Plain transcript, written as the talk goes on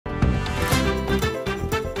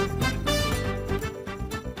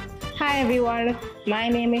Hi everyone, my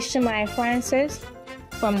name is Shemiah Francis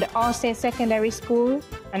from the All State Secondary School,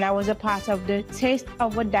 and I was a part of the Taste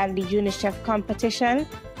of Wadadli Junior Chef competition.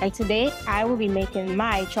 And today I will be making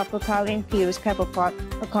my Tropical Infused Pepperpot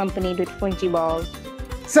accompanied with Fungi Balls.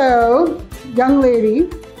 So, young lady,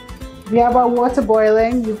 we have our water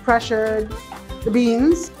boiling. You've pressured the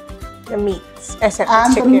beans. The meats, except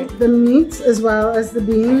and the chicken. The meats as well as the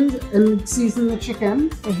beans, and season the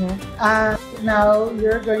chicken. And now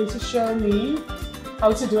you're going to show me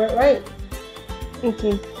how to do it right.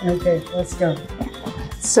 Okay. Okay, let's go.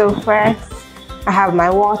 So first, I have my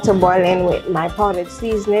water boiling with my powdered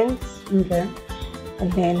seasonings. Okay.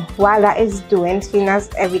 And then while that is doing, seeing as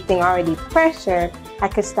everything already pressured, I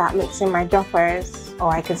could start mixing my droppers,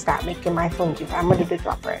 or I can start making my fungi. I'm gonna do the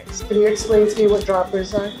droppers. Can you explain to me what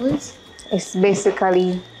droppers are, please? It's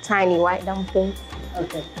basically tiny white dumplings.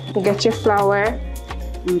 Okay. You get your flour.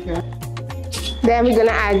 Okay. Then we're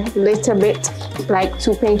gonna add a little bit, like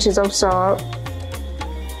 2 pinches of salt.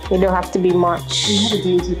 You don't have to be much. You have a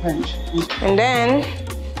dainty pinch. And then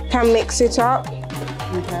can mix it up.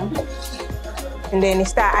 Okay. And then you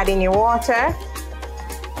start adding your water.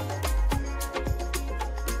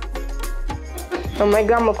 And my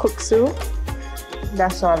grandma cooks soup.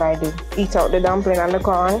 That's all I do. Eat out the dumpling and the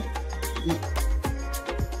corn.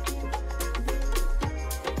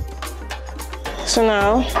 So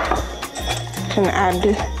now I can add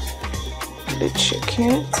the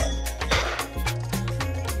chicken.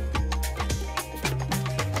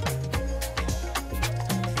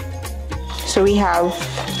 So we have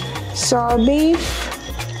salt beef.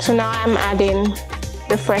 So now I'm adding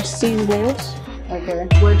the fresh seasonings. Okay.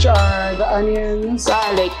 Which are the onions,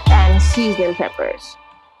 garlic, and seasoning peppers.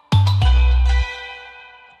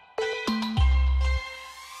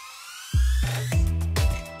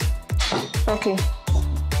 Okay.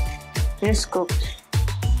 It's cooked.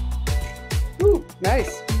 Ooh,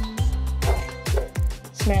 nice.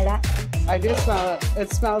 Smell that? I do smell it.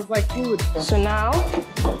 It smells like food. So now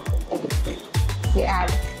we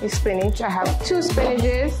add the spinach. I have 2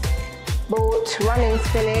 spinaches, both running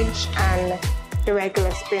spinach and the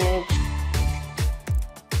regular spinach.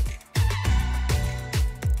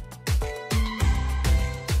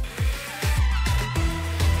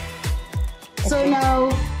 So now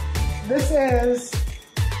this is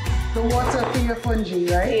the water for your fungi,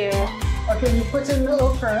 right? Yeah. Okay, you put in the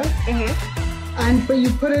okra, but you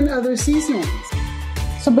put in other seasonings.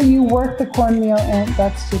 So, but you work the cornmeal, and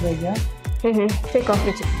that's too big, yeah? Take off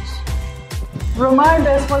the piece. Remind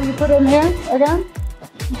us what you put in here again?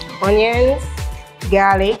 Onions,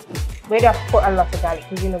 garlic. We don't put a lot of garlic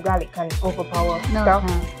because you know garlic can overpower stuff.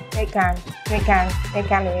 It can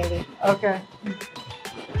really. Okay.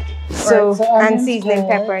 So, right, and seasoning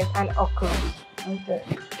peppers and okra. Okay.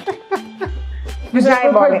 You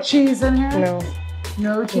never put cheese in here? No.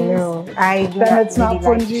 No cheese? No. I do then not it's not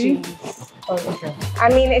really fungi? like cheese. Oh, okay. I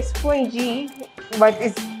mean, it's fungi, but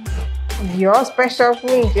it's your special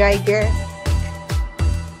fungi, I guess.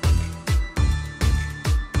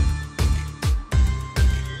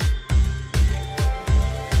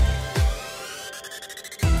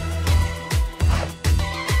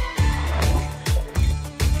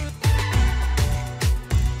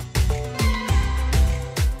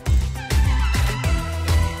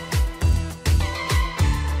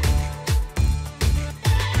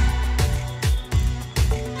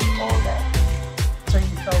 So you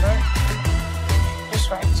fill that? Just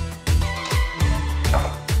right.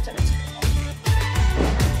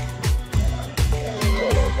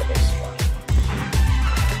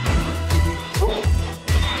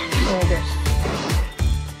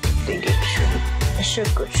 Dig it through. It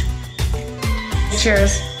should go through.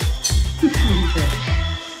 Cheers.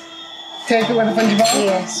 Take it with a fungi ball?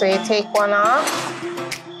 Yeah, so you take one off.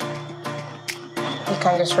 You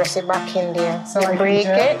can just press it back in there. So you break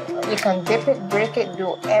it. You can dip it, break it,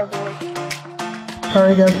 do everything.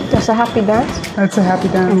 Very good. That's a happy dance. That's a happy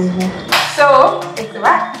dance. So, it's a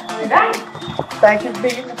wrap. We're done. Thank you for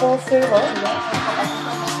being Nicole Arthurton.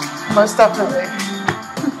 Most definitely.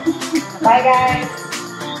 Bye, guys.